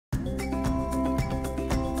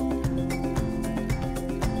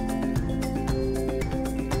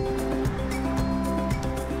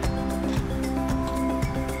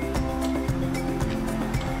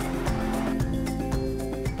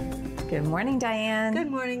Good morning, Diane.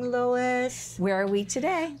 Good morning, Lois. Where are we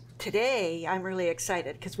today? Today, I'm really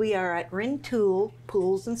excited because we are at Rintoul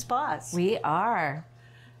Pools and Spas. We are.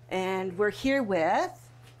 And we're here with...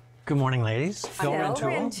 Good morning, ladies. Phil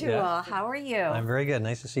Rintoul. Yeah. How are you? I'm very good.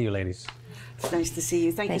 Nice to see you, ladies. It's nice to see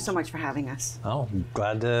you. Thank you so much for having us. Oh,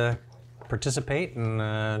 glad to participate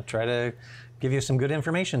and try to give you some good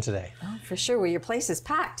information today. Oh, for sure. Well, your place is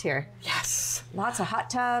packed here. Yes. Lots of hot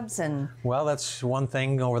tubs and... Well, that's one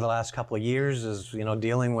thing over the last couple of years is, you know,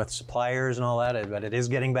 dealing with suppliers and all that, but it is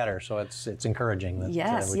getting better, so it's encouraging. That,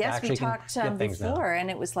 yes, we talked before,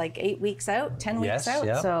 and it was like 8 weeks out, 10 weeks out.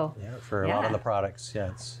 Yeah, so yeah, for a lot of the products,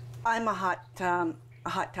 yeah. I'm a hot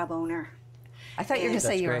tub owner. I thought you were going to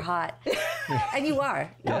say you were hot. And you are.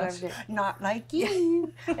 Yes. Not like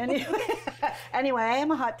you. Anyway, I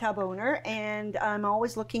am a hot tub owner, and I'm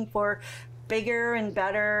always looking for bigger and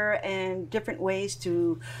better and different ways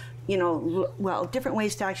to, different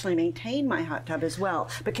ways to actually maintain my hot tub as well.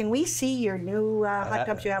 But can we see your new hot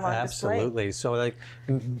tubs you have on display? Absolutely. So, like,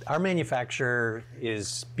 our manufacturer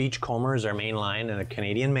is Beachcomber is our main line, and a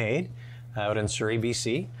Canadian made out in Surrey,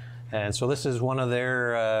 BC. And so this is one of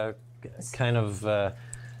their kind of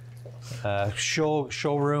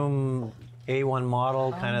showroom A1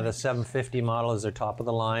 model, kind of the 750 model is their top of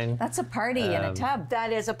the line. That's a party in a tub.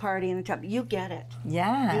 That is a party in a tub. You get it.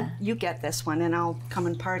 Yeah. You get this one, and I'll come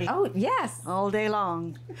and party. Oh, yes. All day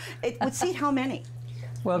long. It would seat how many?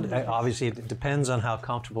 Well, obviously it depends on how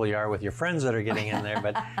comfortable you are with your friends that are getting in there,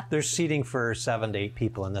 but there's seating for 7 to 8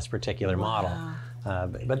 people in this particular model.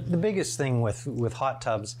 But the biggest thing with hot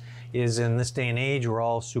tubs is in this day and age, we're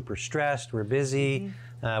all super stressed, we're busy,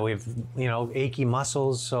 we have achy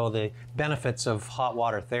muscles, so the benefits of hot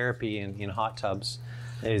water therapy in hot tubs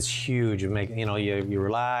is huge. You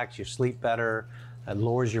relax, you sleep better, it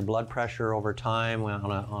lowers your blood pressure over time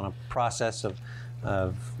on a process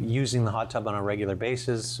of using the hot tub on a regular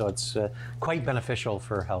basis, so it's quite beneficial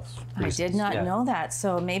for health reasons. I did not know that,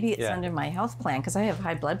 so maybe it's under my health plan because I have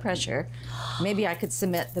high blood pressure. Maybe I could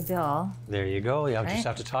submit the bill. There you go. You just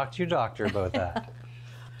have to talk to your doctor about that.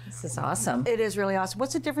 This is awesome. It is really awesome.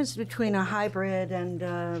 What's the difference between a hybrid and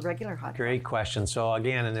a regular hot tub? Great question. So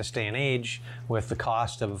again, in this day and age, with the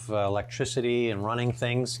cost of electricity and running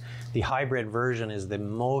things, the hybrid version is the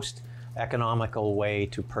most economical way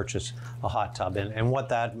to purchase a hot tub. And what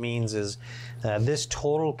that means is this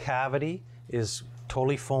total cavity is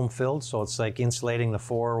totally foam filled, so it's like insulating the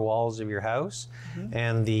 4 walls of your house.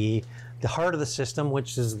 And the heart of the system,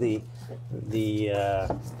 which is the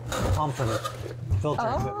pump and filter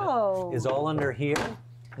equipment, is all under here,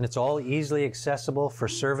 and it's all easily accessible for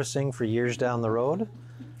servicing for years down the road.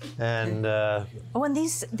 And and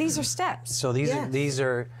these are steps. So these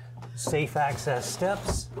are safe access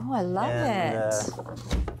steps. Oh, I love it.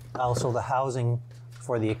 Also the housing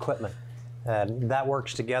for the equipment. That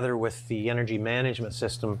works together with the energy management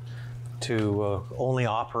system to only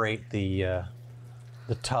operate the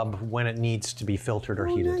tub when it needs to be filtered or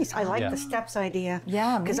heated. Nice. I like the steps idea.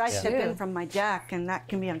 Yeah, because I step in from my deck, and that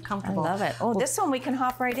can be uncomfortable. I love it. Oh, this one we can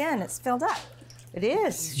hop right in. It's filled up. It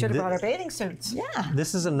is. Should have brought our bathing suits. Yeah.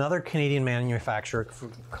 This is another Canadian manufacturer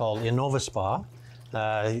called Innovaspa.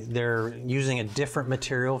 They're using a different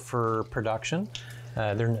material for production.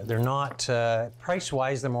 They're not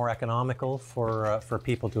price-wise. They're more economical for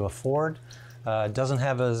people to afford. It doesn't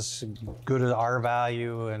have as good as R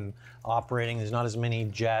value and operating. There's not as many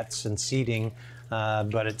jets and seating,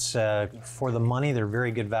 but it's for the money. They're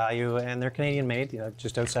very good value, and they're Canadian made,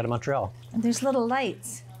 just outside of Montreal. And there's little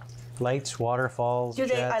lights. Lights, waterfalls. Do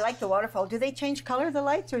they? Jets. I like the waterfall. Do they change color, the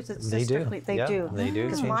lights, or is it They do. They do. They do.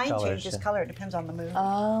 Because change mine colors, changes color. It depends on the mood.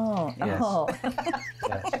 Oh. Yes. Oh.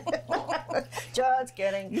 Yes. Just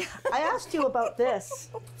kidding. I asked you about this,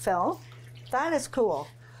 Phil. That is cool.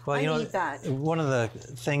 Well, I need that. One of the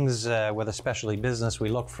things with a specialty business, we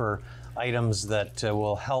look for items that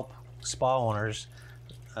will help spa owners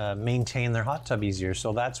maintain their hot tub easier.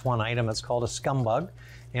 So that's one item. It's called a scum bug.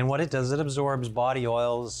 And what it does, it absorbs body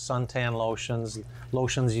oils, suntan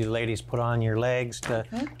lotions you ladies put on your legs to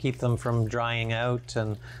keep them from drying out.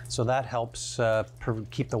 And so that helps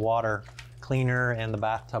keep the water cleaner, and the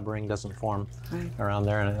bathtub ring doesn't form around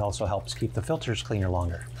there, and it also helps keep the filters cleaner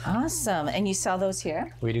longer. Awesome. And you sell those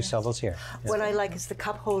here? We do sell those here. Yes. What I like is the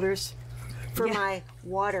cup holders for my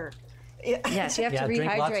water. Yes, you have to rehydrate.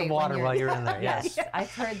 Drink lots of water while you're in there. Yes.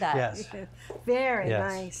 I've heard that. Yes. Very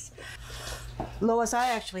nice. Lois, I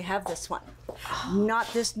actually have this one.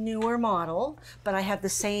 Not this newer model, but I have the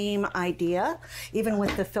same idea, even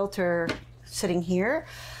with the filter sitting here.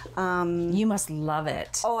 You must love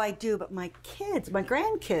it. Oh, I do, but my kids, my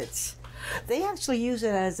grandkids, they actually use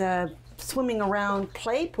it as a swimming around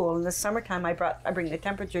play pool in the summertime. I bring the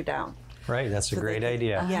temperature down. Right, that's a great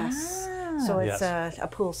idea. Yes. So it's a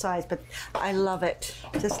pool size, but I love it.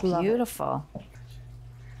 Just love it. Beautiful.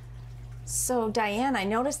 So Diane, I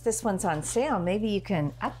noticed this one's on sale. Maybe you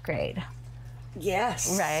can upgrade.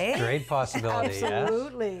 Yes. Right? Great possibility.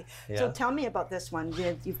 Absolutely. Yes. So Yeah. tell me about this one.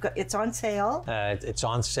 It's on sale. It's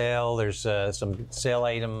on sale. There's some sale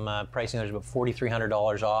item pricing. There's about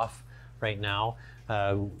 $4,300 off right now.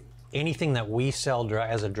 Anything that we sell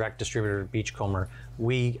as a direct distributor of Beachcomber,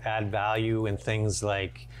 we add value in things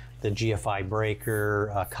like the GFI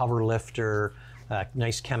breaker, cover lifter,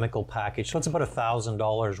 nice chemical package. So it's about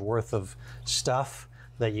 $1,000 worth of stuff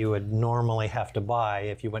that you would normally have to buy.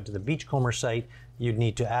 If you went to the Beachcomber site, you'd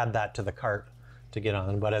need to add that to the cart to get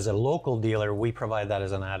on. But as a local dealer, we provide that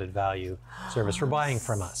as an added value service for buying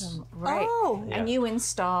from us. Right. Oh. And you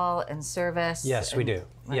install and service. Yes, we do.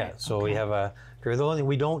 Right, Yeah, so we have a,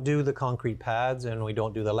 we don't do the concrete pads and we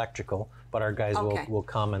don't do the electrical, but our guys will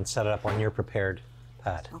come and set it up on your prepared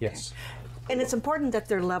pad. Yes. And it's important that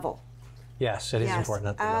they're level. Yes, it is important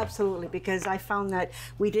that they're level. Absolutely, because I found that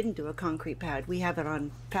we didn't do a concrete pad. We have it on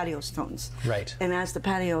patio stones. Right. And as the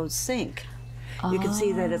patios sink, you can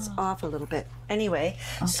see that it's off a little bit. Anyway,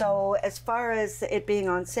 so as far as it being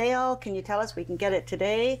on sale, can you tell us we can get it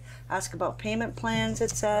today? Ask about payment plans, it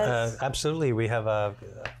says. Absolutely. We have a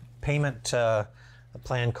payment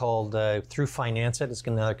plan called Through Finance It. It's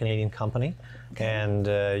another Canadian company. And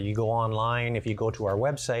you go online. If you go to our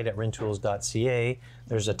website at rintouls.ca,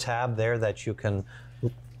 there's a tab there that you can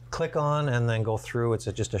click on and then go through. It's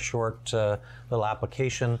just a short little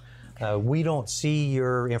application. We don't see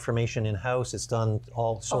your information in-house. It's done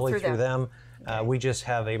all solely through them. We just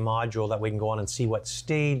have a module that we can go on and see what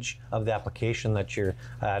stage of the application that you're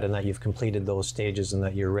at and that you've completed those stages and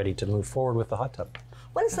that you're ready to move forward with the hot tub.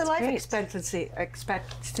 What is the life great. expectancy?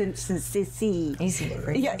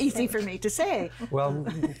 Easy for me to say. Well,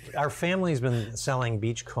 our family's been selling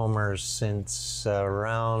beachcombers since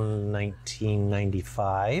around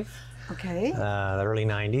 1995. Okay. The early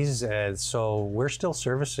 90s. So we're still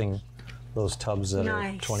servicing those tubs that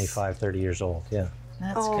are 25, 30 years old. Yeah.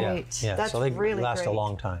 That's great. Yeah. That's So they really last great. a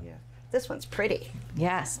long time. Yeah. This one's pretty.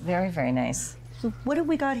 Yes, very, very nice. What have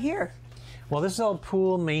we got here? Well, this is all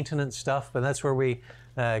pool maintenance stuff, but that's where we,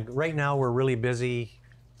 right now we're really busy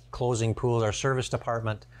closing pools. Our service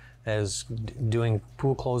department is doing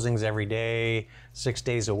pool closings every day, 6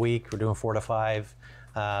 days a week. We're doing 4 to 5.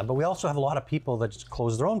 But we also have a lot of people that just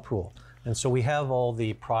close their own pool. And so we have all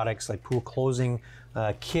the products like pool closing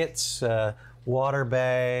kits, water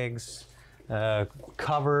bags,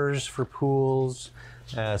 covers for pools.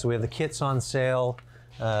 So we have the kits on sale,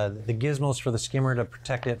 the gizmos for the skimmer to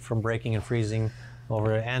protect it from breaking and freezing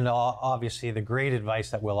over, and obviously the great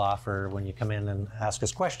advice that we'll offer when you come in and ask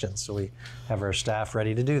us questions. So we have our staff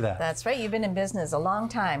ready to do that. That's right. You've been in business a long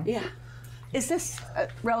time. Yeah. Is this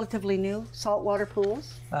relatively new, saltwater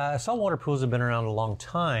pools? Saltwater pools have been around a long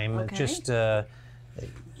time. Okay. Just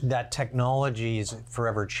that technology is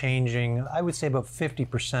forever changing. I would say about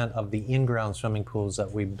 50% of the in-ground swimming pools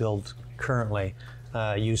that we build currently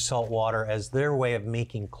use salt water as their way of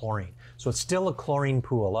making chlorine. So it's still a chlorine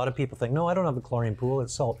pool. A lot of people think, no, I don't have a chlorine pool,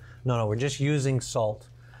 it's salt. No, we're just using salt,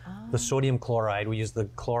 the sodium chloride. We use the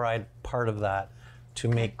chloride part of that to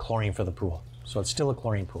make chlorine for the pool. So it's still a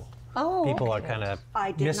chlorine pool. Oh, People are kind of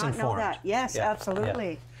I did misinformed. not know that. Yes, Yeah,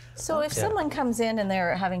 absolutely. So if someone comes in and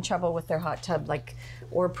they're having trouble with their hot tub,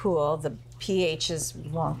 or pool, the pH is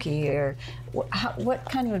wonky, or what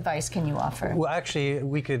kind of advice can you offer? Well, actually,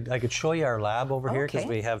 I could show you our lab over here because Okay.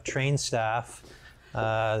 we have trained staff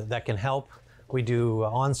that can help. We do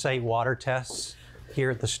on-site water tests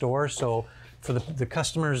here at the store. So for the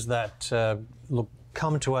customers that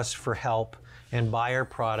come to us for help and buy our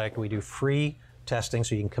product, we do free testing,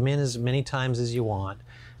 so you can come in as many times as you want.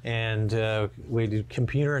 And we do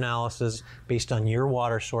computer analysis based on your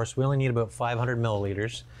water source. We only need about 500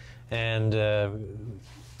 milliliters. And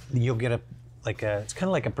you'll get it's kind of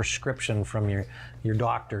like a prescription from your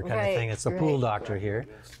doctor kind of thing. It's the pool doctor here.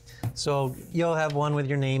 So you'll have one with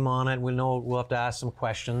your name on it. We'll have to ask some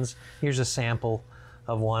questions. Here's a sample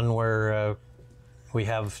of one where we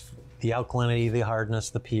have the alkalinity, the hardness,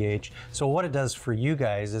 the pH. So what it does for you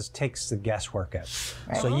guys is takes the guesswork out.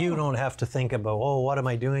 Right. So you don't have to think about, oh, what am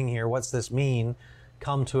I doing here? What's this mean?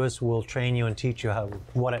 Come to us, we'll train you and teach you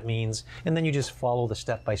what it means. And then you just follow the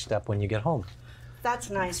step-by-step when you get home. That's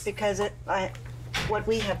nice because what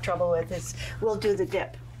we have trouble with is we'll do the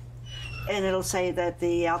dip. and it'll say that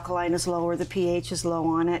the alkaline is low or the pH is low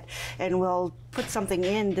on it, and we'll put something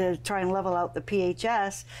in to try and level out the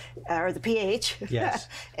pHs or the pH. Yes.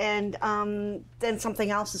 And then something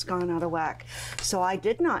else has gone out of whack. So I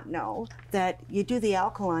did not know that you do the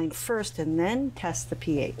alkaline first and then test the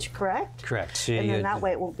pH, correct? Correct. So And then that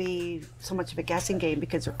way it won't be so much of a guessing game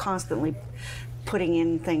because they're constantly putting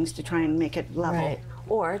in things to try and make it level. Right.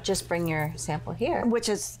 Or just bring your sample here. Which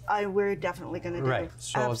is, we're definitely going to do. Right.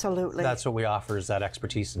 So absolutely. That's what we offer, is that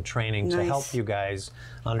expertise and training to help you guys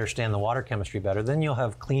understand the water chemistry better. Then you'll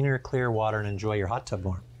have cleaner, clear water and enjoy your hot tub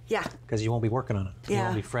more. Yeah. Because you won't be working on it. You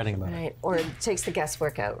won't be fretting about it. Right. Or it takes the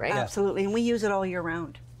guesswork out, right? Absolutely. And we use it all year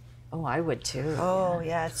round. Oh, I would too. Oh,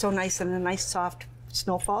 yeah. It's so nice in a nice soft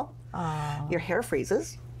snowfall. Your hair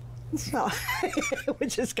freezes. So,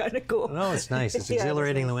 which is kind of cool. No, it's nice. It's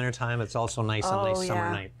exhilarating in the wintertime. It's also nice on a nice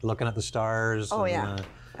summer night. Looking at the stars. Oh, and,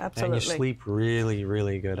 absolutely. And you sleep really,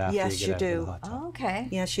 really good after you get out of the hot tub. Oh, okay.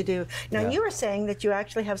 Yes, you do. Now, you were saying that you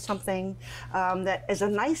actually have something that is a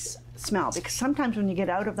nice smell, because sometimes when you get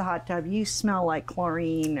out of the hot tub, you smell like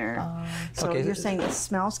chlorine or... So you're saying it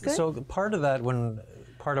smells good? So part of that,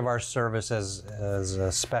 part of our service as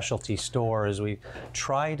a specialty store is we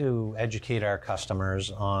try to educate our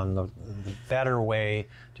customers on the better way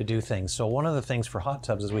to do things. So one of the things for hot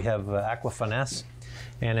tubs is we have Aqua Finesse,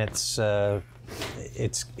 and it's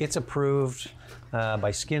approved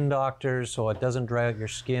by skin doctors, so it doesn't dry out your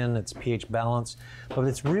skin. It's pH balanced, but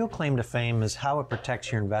its real claim to fame is how it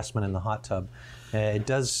protects your investment in the hot tub. It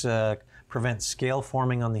does prevent scale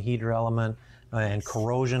forming on the heater element and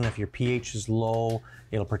corrosion if your pH is low.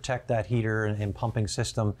 It'll protect that heater and pumping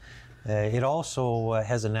system. It also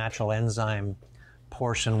has a natural enzyme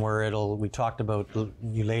portion where we talked about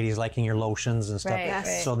you ladies liking your lotions and stuff. Right,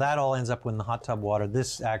 yes. So that all ends up in the hot tub water.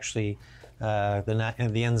 This actually, the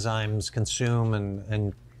enzymes consume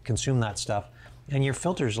and consume that stuff. And your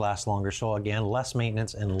filters last longer. So again, less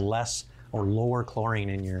maintenance and less or lower chlorine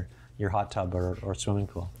in your hot tub or swimming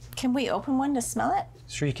pool. Can we open one to smell it?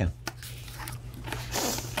 Sure you can.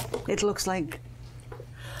 It looks like...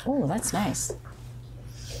 Oh, that's nice.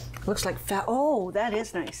 Looks like oh, that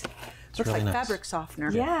is nice. Looks really like nice. fabric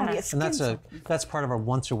softener. Yeah. And that's part of our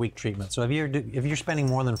once a week treatment. So if you're spending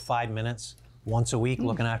more than 5 minutes once a week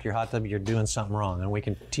looking after your hot tub, you're doing something wrong, and we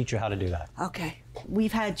can teach you how to do that. Okay.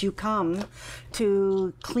 We've had you come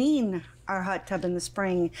to clean our hot tub in the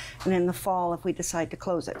spring and in the fall if we decide to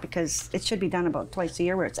close it, because it should be done about twice a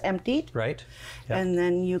year where it's emptied. Right. Yeah. And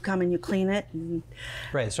then you come and you clean it.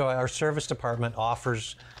 Right. So our service department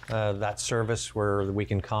offers that service where we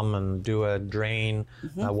can come and do a drain,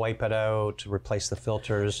 wipe it out, replace the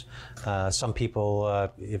filters. Some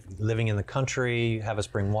people, if living in the country, have us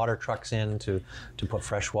bring water trucks in to put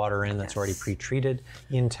fresh water in that's already pre-treated.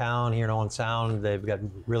 In town, here in Owen Sound, they've got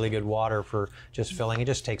really good water for just filling. It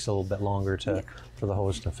just takes a little bit longer for the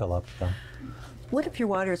hose to fill up. So. What if your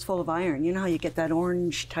water is full of iron? You know how you get that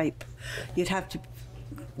orange type?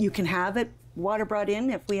 You can have it water brought in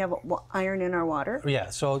if we have iron in our water? Yeah,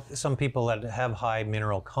 so some people that have high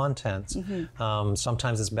mineral contents,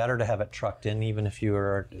 sometimes it's better to have it trucked in, even if you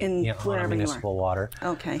are on a municipal water.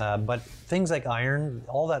 Okay. But things like iron,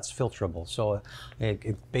 all that's filterable. So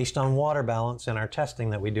based on water balance and our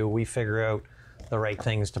testing that we do, we figure out the right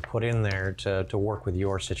things to put in there to work with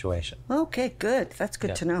your situation. Okay, good. That's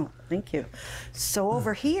good to know. Thank you. So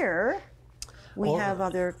over here, we have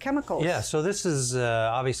other chemicals. Yeah, so this is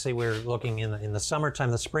obviously we're looking in the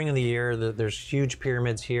summertime, the spring of the year. There's huge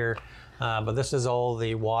pyramids here, but this is all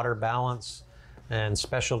the water balance and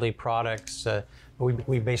specialty products.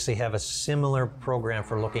 We basically have a similar program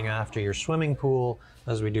for looking after your swimming pool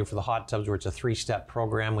as we do for the hot tubs, where it's a 3-step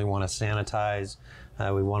program. We want to sanitize,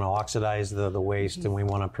 we want to oxidize the waste, and we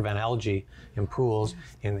want to prevent algae in pools.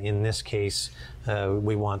 In this case,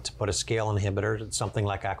 we want to put a scale inhibitor, something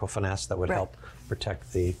like Aqua Finesse, that would help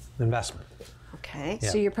protect the investment. Okay. Yeah.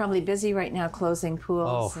 So you're probably busy right now closing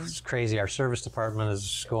pools. Oh, it's crazy. Our service department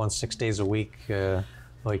is going 6 days a week.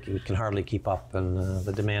 We can hardly keep up, and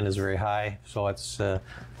the demand is very high. So it's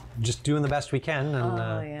just doing the best we can.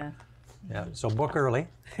 And, yeah. So book early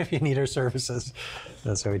if you need our services.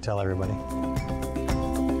 That's what we tell everybody.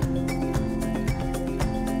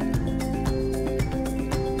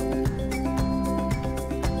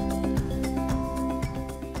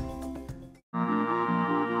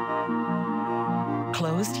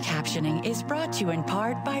 Closed captioning is brought to you in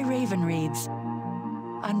part by Raven Reads.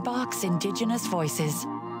 Unbox Indigenous voices.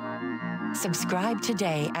 Subscribe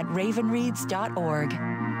today at ravenreads.org.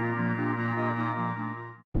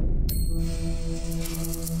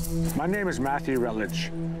 My name is Matthew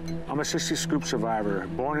Rutledge. I'm a 60 scoop survivor,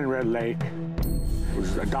 born in Red Lake.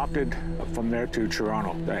 Was adopted from there to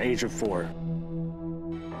Toronto at the age of 4.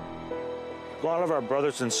 A lot of our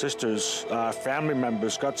brothers and sisters, family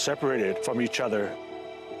members got separated from each other.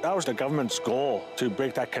 That was the government's goal, to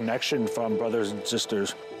break that connection from brothers and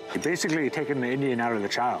sisters. Basically taking the Indian out of the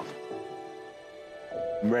child.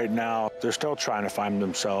 Right now, they're still trying to find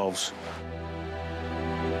themselves.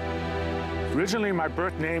 Originally, my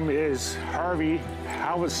birth name is Harvey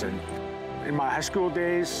Halverson. In my high school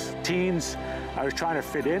days, teens, I was trying to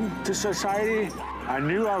fit into society. I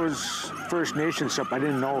knew I was First Nations, but I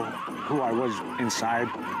didn't know who I was inside.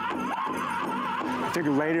 I think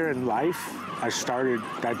later in life, I started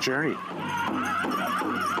that journey.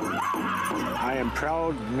 I am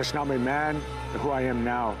proud, Nishnawbe man, who I am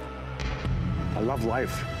now. I love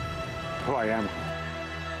life, who I am.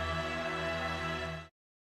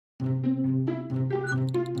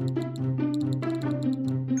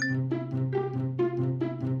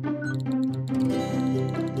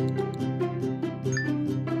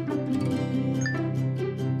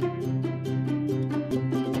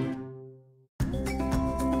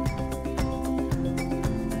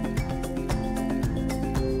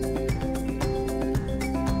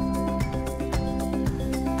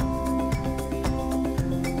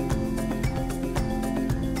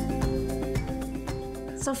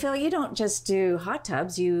 So Phil, you don't just do hot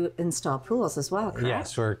tubs, you install pools as well, correct?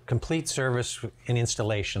 Yes, we're complete service and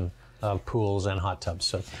installation of pools and hot tubs.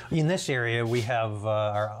 So in this area, we have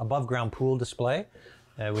our above ground pool display.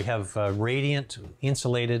 We have radiant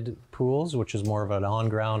insulated pools, which is more of an on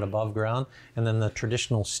ground, above ground, and then the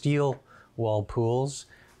traditional steel wall pools.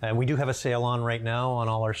 And we do have a sale on right now on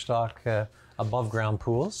all our stock above ground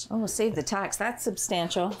pools. Oh, save the tax. That's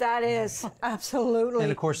substantial. That is, absolutely.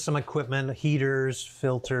 And of course, some equipment, heaters,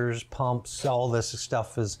 filters, pumps, all this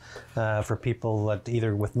stuff is for people that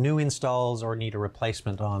either with new installs or need a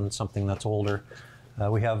replacement on something that's older.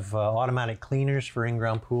 We have automatic cleaners for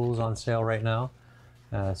in-ground pools on sale right now.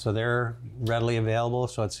 So they're readily available.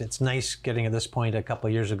 So it's nice getting at this point. A couple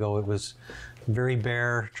of years ago, it was very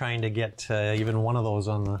bare trying to get even one of those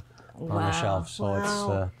on the shelf. So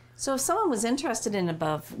it's so if someone was interested in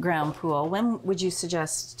above ground pool, when would you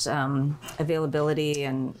suggest availability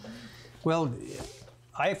and? Well,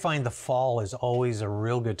 I find the fall is always a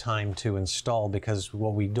real good time to install, because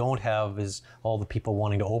what we don't have is all the people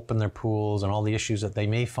wanting to open their pools and all the issues that they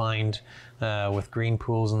may find with green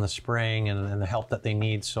pools in the spring and the help that they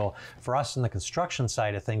need. So for us in the construction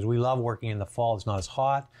side of things, we love working in the fall. It's not as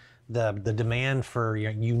hot. The demand for,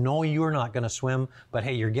 you know you're not going to swim, but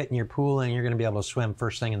hey, you're getting your pool and you're going to be able to swim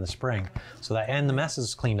first thing in the spring. So that, and the mess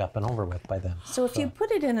is cleaned up and over with by then. So if you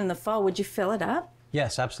put it in the fall, would you fill it up?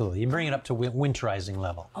 Yes, absolutely. You bring it up to winterizing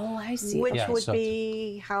level. Oh, I see. Which Yeah, would so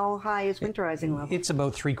be, how high is winterizing level? It's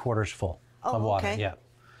about 3/4 full of water. okay. Yeah.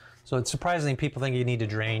 So it's surprising. People think you need to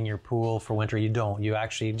drain your pool for winter. You don't. You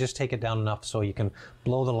actually just take it down enough so you can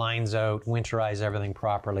blow the lines out, winterize everything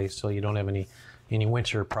properly, so you don't have any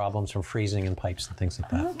winter problems from freezing in pipes and things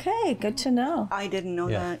like that. Okay, good to know. I didn't know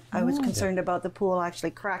that. I was concerned about the pool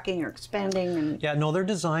actually cracking or expanding. And Yeah, no, they're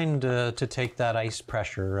designed to take that ice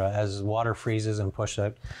pressure as water freezes and push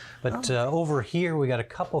out. But over here, we got a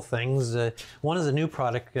couple things. One is a new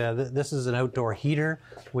product. This is an outdoor heater.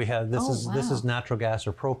 We have this is natural gas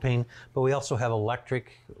or propane, but we also have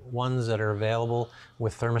electric ones that are available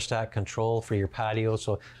with thermostat control for your patio.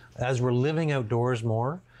 So as we're living outdoors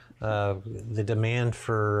more, the demand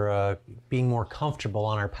for being more comfortable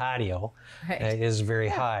on our patio is very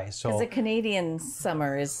high. So because the Canadian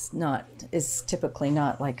summer is typically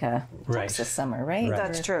not like a Texas summer, right?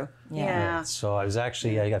 that's true. Yeah. So I was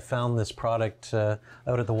actually, I found this product out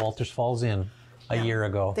at the Walters Falls Inn a year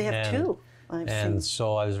ago. They have two. And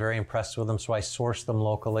so I was very impressed with them. So I sourced them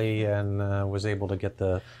locally and was able to get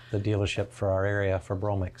the dealership for our area for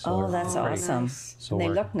Bromic. So that's awesome. So and they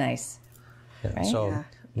we're- look nice. Right? So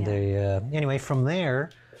anyway, from there,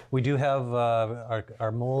 we do have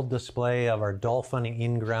our mold display of our Dolphin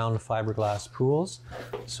in-ground fiberglass pools.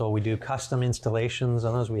 So we do custom installations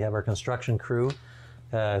on those. We have our construction crew.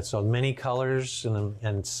 So many colors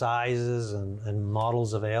and sizes and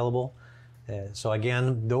models available. So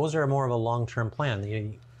again, those are more of a long-term plan.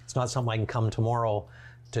 It's not something I can come tomorrow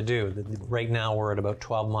to do. Right now we're at about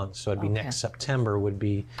 12 months, so it'd be next September would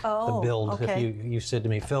be the build. Okay. If you said to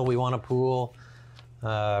me, Phil, we want a pool,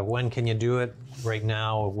 when can you do it? Right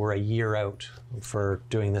now we're a year out for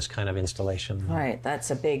doing this kind of installation. Right,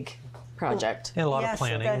 that's a big project. And a lot Yes, of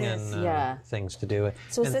planning that is. and things to do it.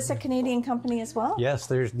 So is this a Canadian company as well? Yes,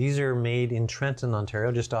 these are made in Trenton,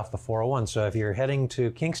 Ontario, just off the 401. So if you're heading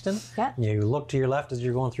to Kingston, you look to your left as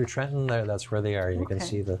you're going through Trenton, that's where they are. You can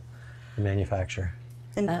see the manufacturer.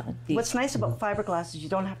 And That would be- what's nice about fiberglass is you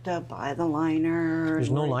don't have to buy the liner. There's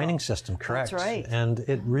and no worry lining about- system, correct. That's right. And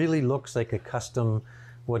it really looks like a custom,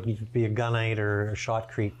 what would be a gunite or a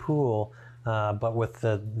shotcrete pool, but with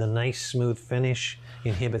the nice smooth finish,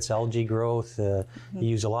 inhibits algae growth, you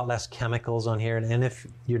use a lot less chemicals on here. And if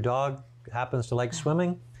your dog happens to like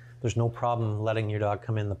swimming, there's no problem letting your dog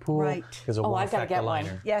come in the pool Right. because it Oh, won't I've gotta affect the get one.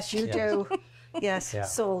 liner. Yes, you do. Yes, Yeah.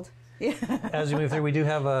 sold. As we move through, we do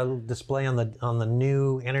have a display on the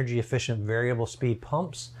new energy efficient variable speed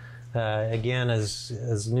pumps. Again,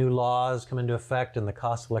 as new laws come into effect and the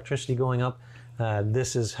cost of electricity going up,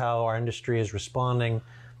 this is how our industry is responding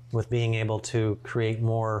with being able to create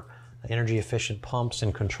more energy efficient pumps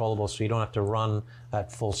and controllable, so you don't have to run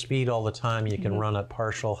at full speed all the time. You can run at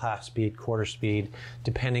partial, half speed, quarter speed,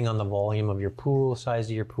 depending on the volume of your pool, size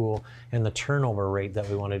of your pool, and the turnover rate that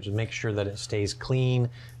we wanted to make sure that it stays clean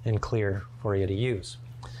and clear for you to use.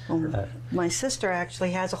 My sister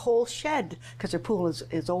actually has a whole shed because her pool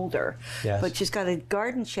is older. Yes. But she's got a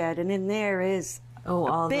garden shed, and in there is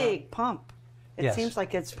all a big pump. It Yes. seems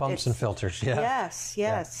like it's Pumps and filters, yeah.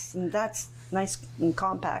 Yes, and that's nice and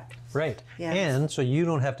compact. Right. Yes. And so you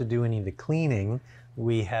don't have to do any of the cleaning.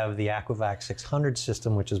 We have the Aquavac 600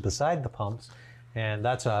 system, which is beside the pumps, and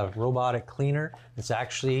that's a robotic cleaner. It's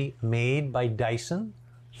actually made by Dyson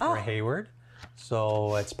for Hayward.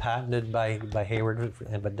 So it's patented by Hayward,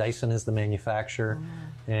 but Dyson is the manufacturer.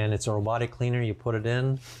 And it's a robotic cleaner. You put it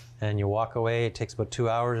in and you walk away. It takes about 2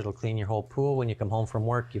 hours. It'll clean your whole pool. When you come home from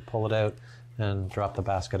work, you pull it out and drop the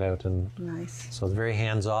basket out. And Nice. so it's very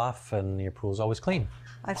hands off, and your pool's always clean.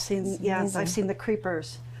 I've seen I've seen the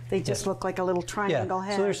creepers. They just look like a little triangle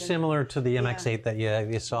head. So they're and- similar to the MX-8 that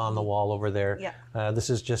you saw on the wall over there. Yeah. This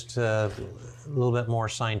is just a little bit more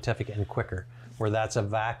scientific and quicker, where that's a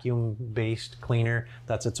vacuum-based cleaner.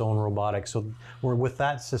 That's its own robotic. So with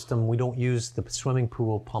that system, we don't use the swimming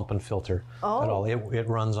pool pump and filter at all. It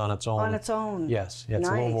runs on its own. On its own. Yes. It's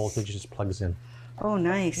low Nice. voltage, it just plugs in. Oh,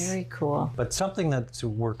 nice. Very cool. But something that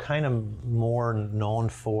we're kind of more known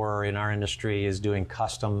for in our industry is doing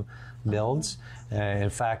custom builds. In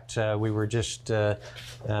fact, we were just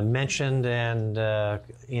mentioned and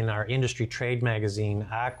in our industry trade magazine,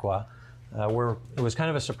 Aqua, where it was kind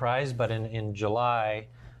of a surprise, but in July,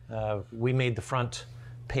 we made the front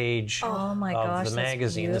page Oh my of gosh, the that's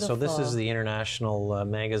magazine. So this is beautiful. the international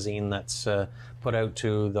magazine that's put out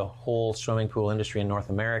to the whole swimming pool industry in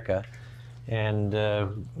North America. And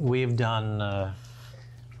we've done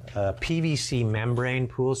PVC membrane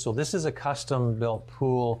pools. So this is a custom built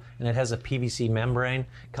pool, and it has a PVC membrane,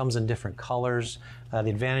 comes in different colors. The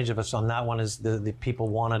advantage of us on that one is the people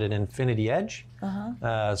wanted an infinity edge.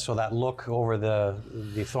 So that look over the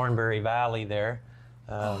Thornbury Valley there,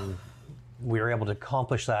 we were able to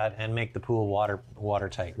accomplish that and make the pool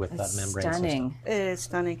watertight with that membrane Stunning. It is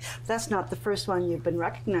stunning. That's not the first one you've been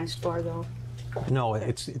recognized for, though. system. No,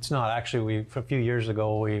 it's not. Actually, a few years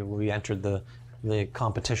ago, we entered the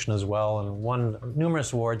competition as well and won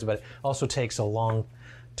numerous awards, but it also takes a long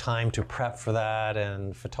time to prep for that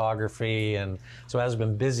and photography, and so as we've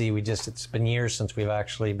been busy, it's been years since we've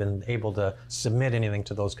actually been able to submit anything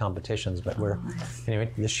to those competitions. But anyway,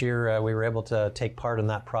 this year we were able to take part in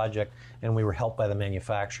that project, and we were helped by the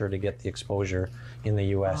manufacturer to get the exposure in the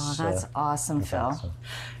U.S. Oh, that's awesome, with that, Phil. so.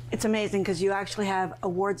 It's amazing because you actually have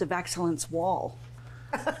Awards of Excellence wall,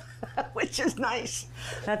 which is nice.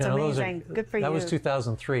 That's You know, those are- amazing. Good for you. That was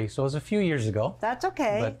 2003, so it was a few years ago. That's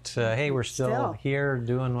okay. But hey, we're still here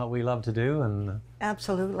doing what we love to do, and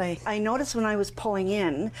Absolutely. I noticed when I was pulling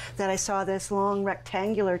in that I saw this long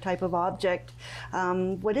rectangular type of object.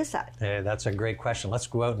 What is that? hey, that's a great question. Let's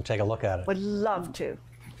go out and take a look at it. Would love to.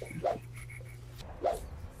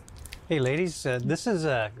 Hey ladies, this is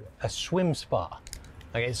a swim spa.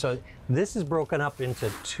 Okay, so this is broken up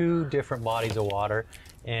into two different bodies of water,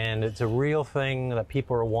 and it's a real thing that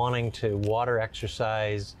people are wanting to water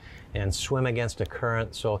exercise and swim against a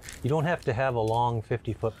current. So you don't have to have a long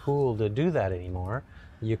 50-foot pool to do that anymore.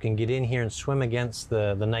 You can get in here and swim against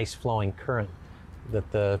the nice flowing current.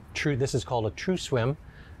 This is called a True Swim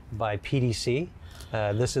by PDC.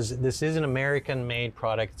 This is an American-made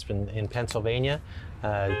product. It's been in Pennsylvania,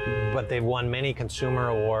 but they've won many consumer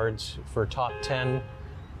awards for top 10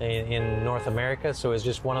 in North America. So it's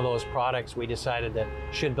just one of those products we decided that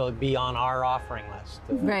should be on our offering list.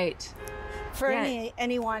 Right. For Yeah.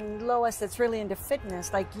 anyone, Lois, that's really into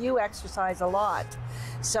fitness, like you exercise a lot.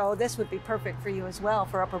 So this would be perfect for you as well,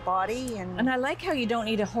 for upper body. And I like how you don't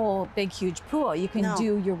need a whole big, huge pool. You can No.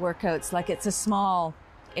 do your workouts like it's a small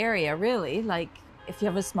area, really. Like if you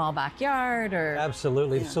have a small backyard or...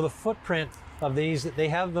 Absolutely. So the footprint of these, they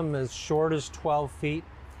have them as short as 12 feet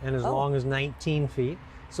and as long as 19 feet.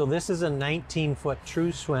 So this is a 19-foot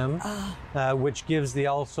true swim, which gives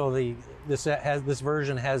this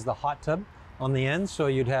version has the hot tub on the end. So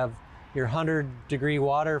you'd have your 100-degree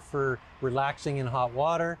water for relaxing in hot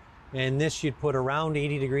water, and this you'd put around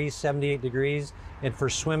 80 degrees, 78 degrees, and for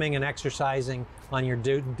swimming and exercising on your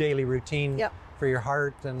daily routine for your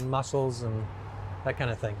heart and muscles and that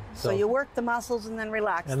kind of thing. So you work the muscles and then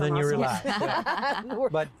relax and the then muscles. You relax. Yeah.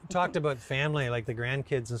 But talked about family, like the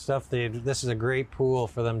grandkids and stuff. This is a great pool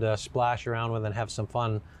for them to splash around with and have some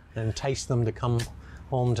fun, and entice them to come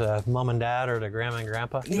home to mom and dad or to grandma and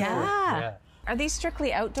grandpa. Yeah. Are these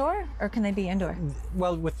strictly outdoor, or can they be indoor?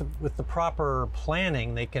 Well, with the proper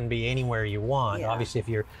planning, they can be anywhere you want. Obviously, if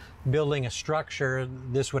you're building a structure,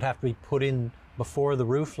 this would have to be put in before the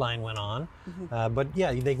roof line went on. But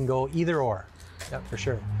yeah, they can go either or. Yeah, for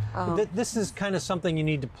sure. This is kind of something you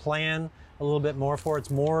need to plan a little bit more for. It's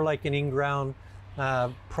more like an in-ground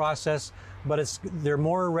process, but they're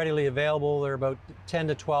more readily available. They're about 10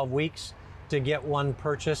 to 12 weeks to get one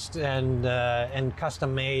purchased and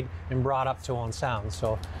custom made and brought up to on sound.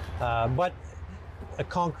 So, but a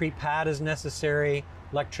concrete pad is necessary,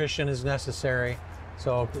 electrician is necessary.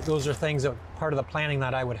 So those are things that part of the planning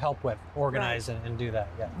that I would help with, organize and do that.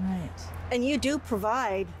 Yeah. Right. And you do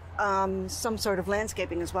provide some sort of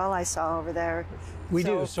landscaping as well, I saw over there. We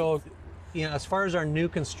do. So, as far as our new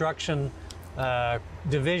construction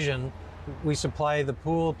division, we supply the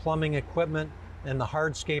pool plumbing equipment and the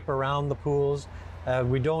hardscape around the pools.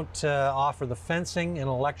 We don't offer the fencing and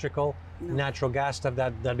electrical, natural gas stuff.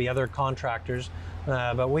 That'd be other contractors.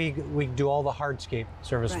 But we do all the hardscape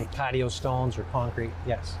service with patio stones or concrete.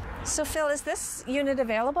 Yes. So Phil, is this unit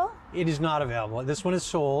available? It is not available. This one is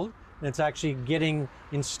sold. And it's actually getting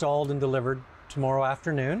installed and delivered tomorrow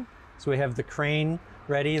afternoon. So we have the crane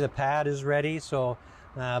ready, the pad is ready. So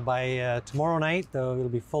by tomorrow night, it'll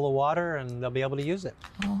be full of water and they'll be able to use it.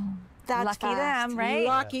 Oh, that's lucky fast. them, right?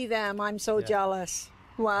 Lucky them. I'm so jealous.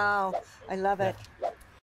 Wow, I love it.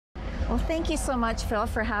 Well, thank you so much, Phil,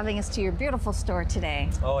 for having us to your beautiful store today.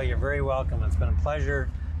 Oh, you're very welcome. It's been a pleasure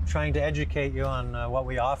trying to educate you on what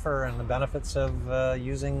we offer and the benefits of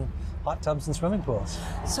using hot tubs and swimming pools.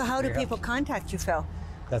 So how do people contact you, Phil?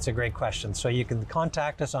 That's a great question. So you can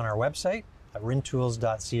contact us on our website at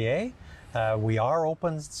rintouls.ca. We are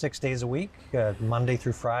open 6 days a week, Monday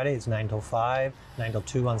through Friday. It's 9 till 5, 9 till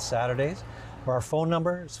 2 on Saturdays. Our phone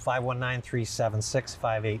number is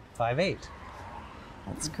 519-376-5858.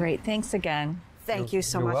 That's great. Thanks again. Thank you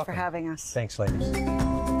so much welcome. for having us. Thanks, ladies.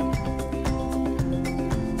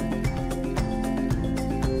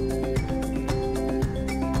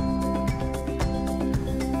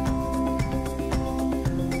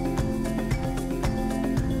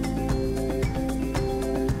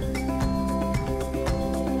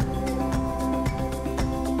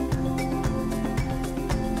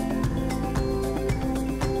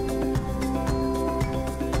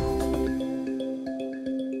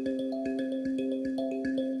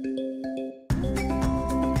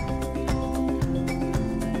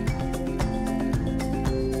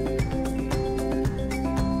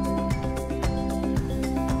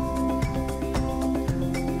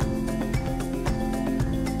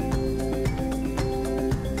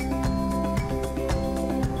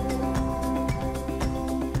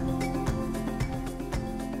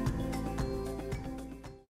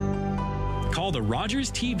 Call the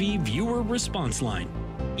Rogers TV viewer response line,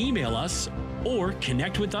 email us, or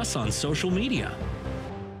connect with us on social media.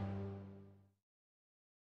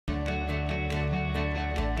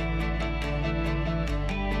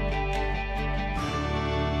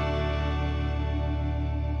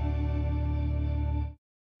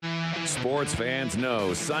 Sports fans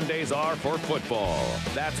know Sundays are for football.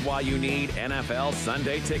 That's why you need NFL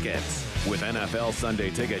Sunday tickets. With NFL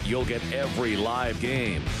Sunday Ticket, you'll get every live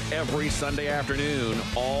game, every Sunday afternoon,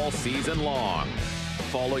 all season long.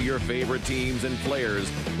 Follow your favorite teams and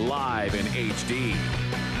players live in HD.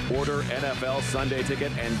 Order NFL Sunday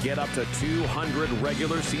Ticket and get up to 200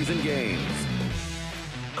 regular season games.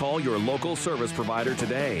 Call your local service provider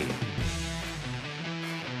today.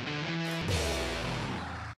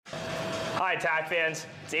 Hi, Attack fans.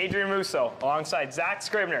 It's Adrian Russo alongside Zach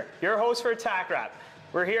Scribner, your host for Attack Wrap.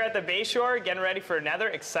 We're here at the Bayshore getting ready for another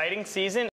exciting season